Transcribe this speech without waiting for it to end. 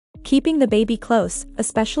Keeping the baby close,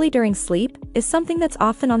 especially during sleep, is something that's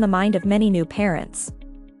often on the mind of many new parents.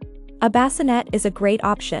 A bassinet is a great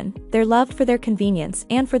option. They're loved for their convenience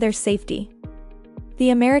and for their safety.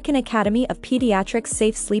 The American Academy of Pediatrics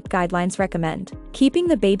Safe Sleep Guidelines recommend keeping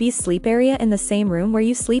the baby's sleep area in the same room where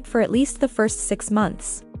you sleep for at least the first 6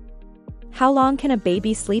 months. How long can a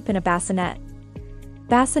baby sleep in a bassinet?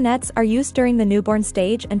 Bassinets are used during the newborn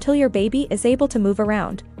stage until your baby is able to move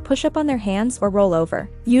around, push up on their hands or roll over,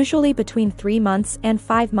 usually between 3 months and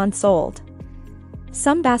 5 months old.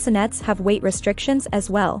 Some bassinets have weight restrictions as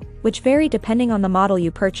well, which vary depending on the model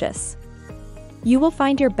you purchase. You will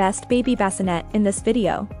find your best baby bassinet in this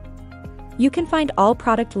video. You can find all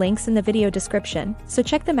product links in the video description, so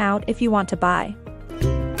check them out if you want to buy.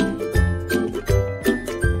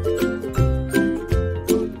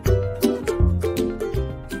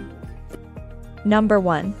 Number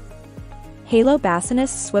 1. Halo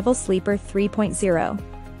Bassinest Swivel Sleeper 3.0.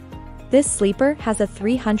 This sleeper has a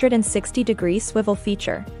 360-degree swivel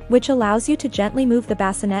feature, which allows you to gently move the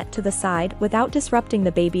bassinet to the side without disrupting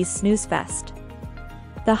the baby's snooze fest.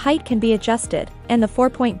 The height can be adjusted, and the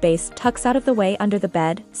 4-point base tucks out of the way under the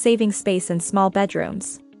bed, saving space in small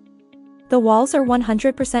bedrooms. The walls are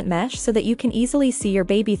 100% mesh so that you can easily see your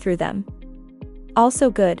baby through them. Also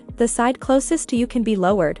good, the side closest to you can be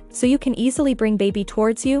lowered, so you can easily bring baby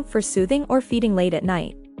towards you for soothing or feeding late at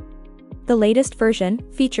night. The latest version,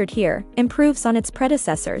 featured here, improves on its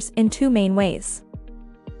predecessors in 2 main ways.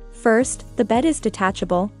 First, the bed is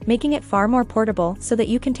detachable, making it far more portable so that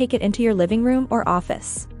you can take it into your living room or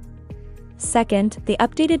office. Second, the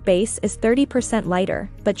updated base is 30% lighter,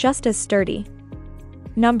 but just as sturdy.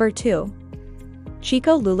 Number 2.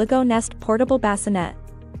 Chicco LullaGo Nest Portable Bassinet.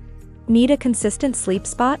 Need a consistent sleep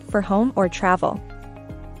spot for home or travel?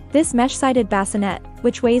 This mesh-sided bassinet,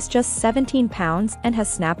 which weighs just 17 pounds and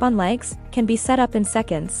has snap-on legs, can be set up in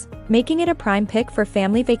seconds, making it a prime pick for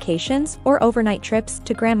family vacations or overnight trips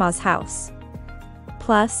to grandma's house.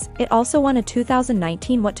 Plus, it also won a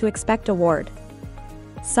 2019 What to Expect award.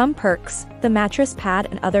 Some perks: the mattress pad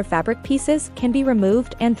and other fabric pieces can be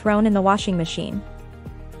removed and thrown in the washing machine.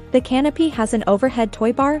 The canopy has an overhead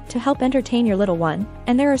toy bar to help entertain your little one,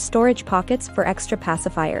 and there are storage pockets for extra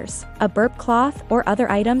pacifiers, a burp cloth, or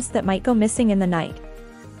other items that might go missing in the night.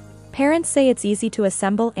 Parents say it's easy to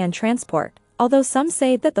assemble and transport, although some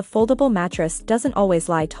say that the foldable mattress doesn't always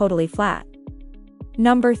lie totally flat.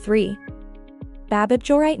 Number 3.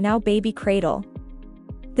 BabyBjörn Now Baby Cradle.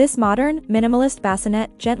 This modern, minimalist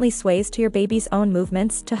bassinet gently sways to your baby's own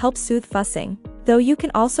movements to help soothe fussing, though you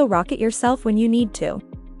can also rock it yourself when you need to.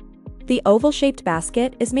 The oval-shaped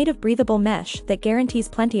basket is made of breathable mesh that guarantees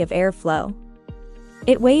plenty of airflow.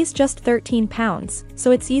 It weighs just 13 pounds,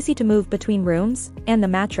 so it's easy to move between rooms, and the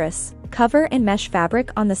mattress, cover and mesh fabric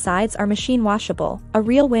on the sides are machine washable, a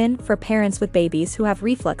real win for parents with babies who have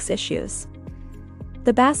reflux issues.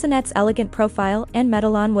 The bassinet's elegant profile and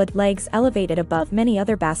metal-on wood legs elevate it above many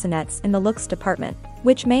other bassinets in the looks department,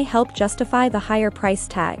 which may help justify the higher price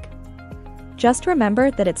tag. Just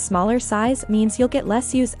remember that its smaller size means you'll get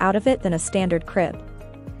less use out of it than a standard crib.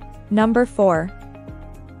 Number 4.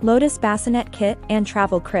 Lotus Bassinet Kit and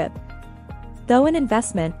Travel Crib. Though an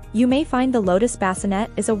investment, you may find the Lotus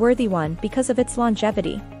Bassinet is a worthy one because of its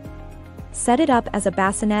longevity. Set it up as a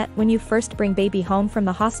bassinet when you first bring baby home from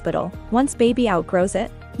the hospital. Once baby outgrows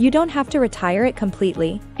it, you don't have to retire it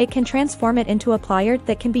completely. It can transform it into a pliard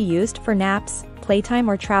that can be used for naps, playtime,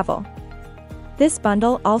 or travel. This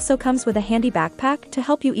bundle also comes with a handy backpack to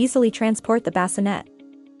help you easily transport the bassinet.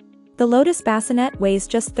 The Lotus Bassinet weighs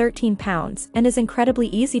just 13 pounds and is incredibly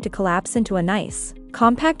easy to collapse into a nice,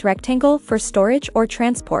 compact rectangle for storage or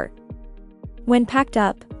transport. When packed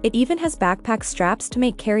up, it even has backpack straps to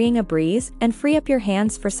make carrying a breeze and free up your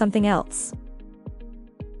hands for something else.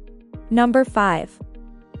 Number 5.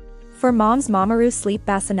 For Mom's MamaRoo Sleep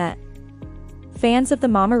Bassinet. Fans of the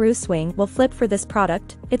MamaRoo swing will flip for this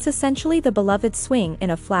product. It's essentially the beloved swing in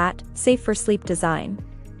a flat, safe-for-sleep design.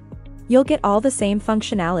 You'll get all the same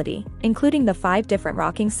functionality, including the 5 different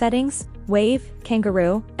rocking settings, wave,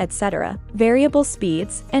 kangaroo, etc., variable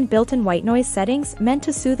speeds, and built-in white noise settings meant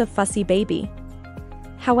to soothe a fussy baby.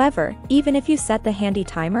 However, even if you set the handy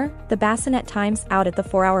timer, the bassinet times out at the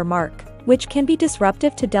 4-hour mark, which can be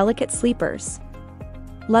disruptive to delicate sleepers.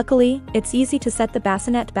 Luckily, it's easy to set the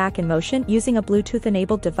bassinet back in motion using a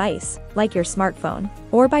Bluetooth-enabled device, like your smartphone,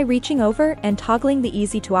 or by reaching over and toggling the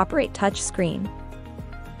easy-to-operate touch screen.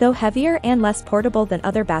 Though heavier and less portable than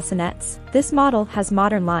other bassinets, this model has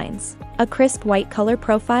modern lines, a crisp white color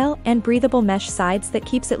profile, and breathable mesh sides that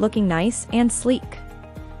keeps it looking nice and sleek.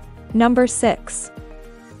 Number 6.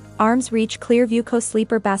 Arms Reach Clear-Vue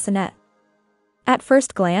Co-Sleeper Bassinet. At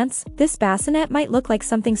first glance, this bassinet might look like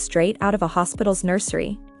something straight out of a hospital's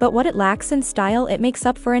nursery, but what it lacks in style it makes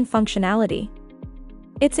up for in functionality.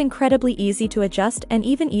 It's incredibly easy to adjust and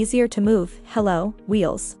even easier to move. Hello,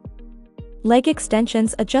 wheels. Leg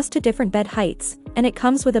extensions adjust to different bed heights, and it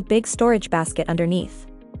comes with a big storage basket underneath.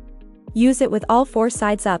 Use it with all 4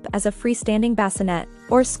 sides up as a freestanding bassinet,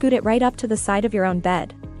 or scoot it right up to the side of your own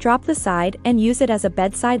bed. Drop the side and use it as a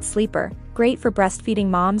bedside sleeper, great for breastfeeding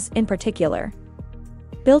moms in particular.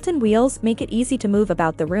 Built-in wheels make it easy to move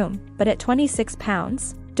about the room, but at 26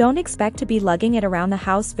 pounds, don't expect to be lugging it around the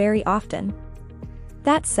house very often.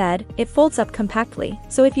 That said, it folds up compactly,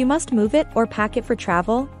 so if you must move it or pack it for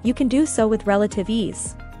travel, you can do so with relative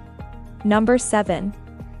ease. Number 7.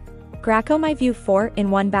 Graco MyView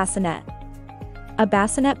 4-in-1 Bassinet. A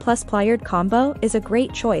bassinet plus pliard combo is a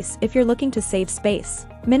great choice if you're looking to save space,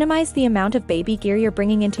 minimize the amount of baby gear you're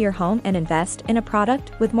bringing into your home and invest in a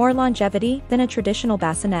product with more longevity than a traditional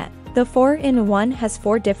bassinet. The 4-in-1 has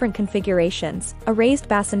 4 different configurations: a raised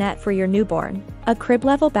bassinet for your newborn, a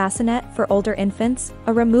crib-level bassinet for older infants,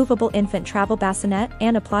 a removable infant travel bassinet,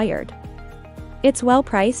 and a pliard. It's well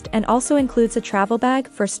priced and also includes a travel bag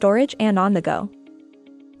for storage and on the go.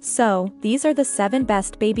 So, these are the 7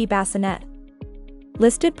 best baby bassinet.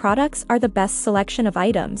 Listed products are the best selection of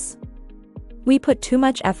items. We put too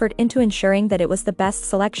much effort into ensuring that it was the best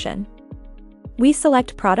selection. We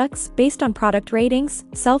select products based on product ratings,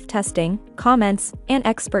 self-testing, comments, and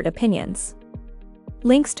expert opinions.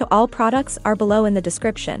 Links to all products are below in the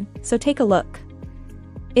description, so take a look.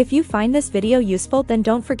 If you find this video useful, then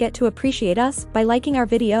don't forget to appreciate us by liking our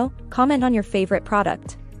video, comment on your favorite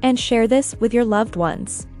product, and share this with your loved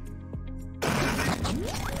ones.